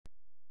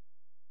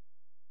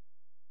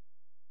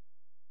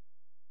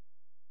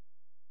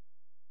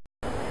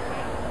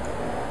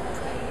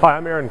Hi,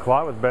 I'm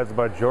Clow with Beds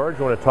by George.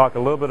 I want to talk a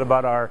little bit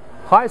about our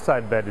high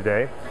side bed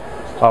today.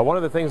 One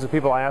of the things that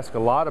people ask a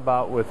lot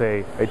about with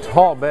a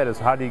tall bed is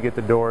how do you get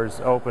the doors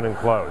open and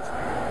closed.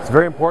 It's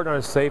very important on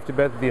a safety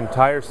bed that the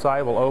entire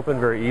side will open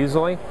very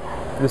easily.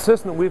 The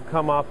system that we've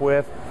come up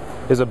with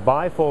is a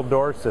bifold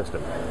door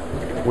system,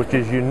 which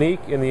is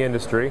unique in the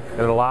industry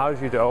and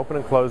allows you to open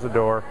and close the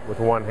door with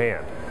one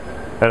hand.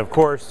 And of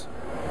course,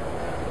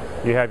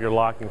 you have your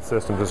locking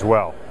systems as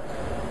well.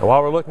 And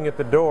while we're looking at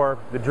the door,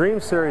 the Dream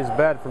Series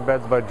bed from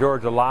Beds by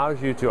George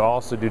allows you to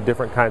also do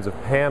different kinds of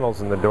panels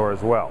in the door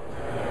as well.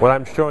 What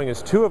I'm showing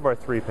is two of our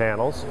three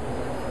panels,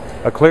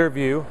 a clear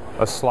view,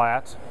 a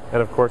slat,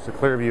 and of course a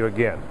clear view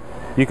again.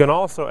 You can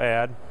also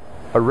add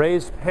a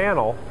raised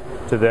panel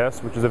to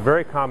this, which is a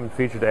very common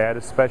feature to add,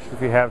 especially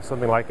if you have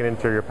something like an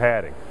interior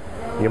padding.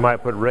 You might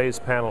put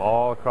raised panel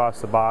all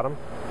across the bottom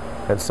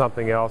and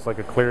something else like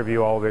a clear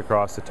view all the way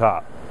across the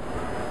top.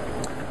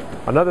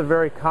 Another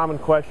very common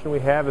question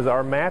we have is,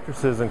 are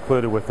mattresses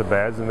included with the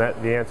beds? And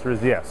the answer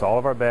is yes. All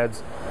of our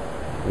beds,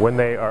 when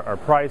they are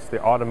priced, they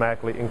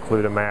automatically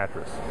include a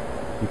mattress.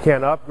 You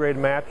can't upgrade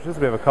mattresses.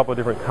 We have a couple of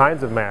different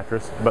kinds of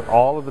mattress, but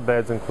all of the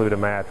beds include a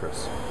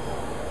mattress.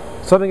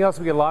 Something else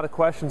we get a lot of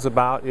questions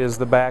about is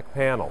the back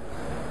panel.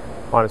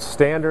 On a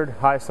standard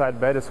high side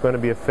bed, it's going to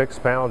be a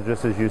fixed panel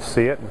just as you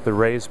see it with the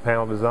raised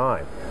panel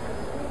design.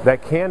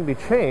 That can be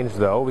changed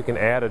though. We can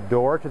add a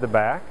door to the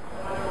back.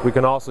 We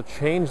can also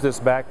change this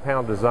back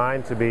panel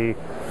design to be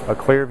a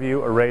clear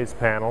view, a raised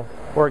panel,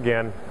 or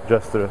again,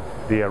 just the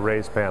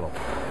raised panel.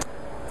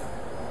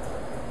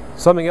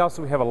 Something else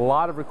that we have a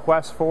lot of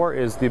requests for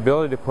is the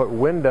ability to put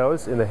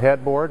windows in the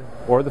headboard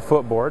or the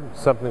footboard,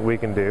 something we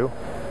can do.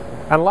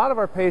 And a lot of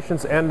our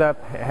patients end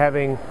up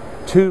having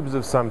tubes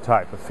of some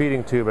type, a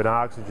feeding tube, an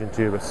oxygen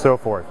tube, and so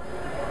forth.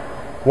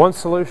 One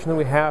solution that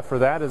we have for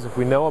that is, if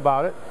we know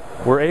about it,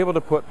 we're able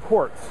to put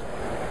ports,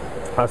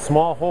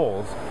 small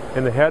holes,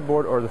 in the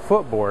headboard or the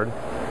footboard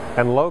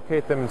and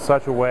locate them in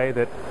such a way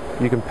that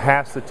you can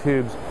pass the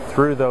tubes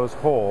through those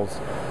holes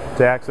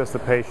to access the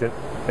patient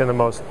in the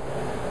most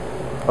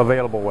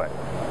available way.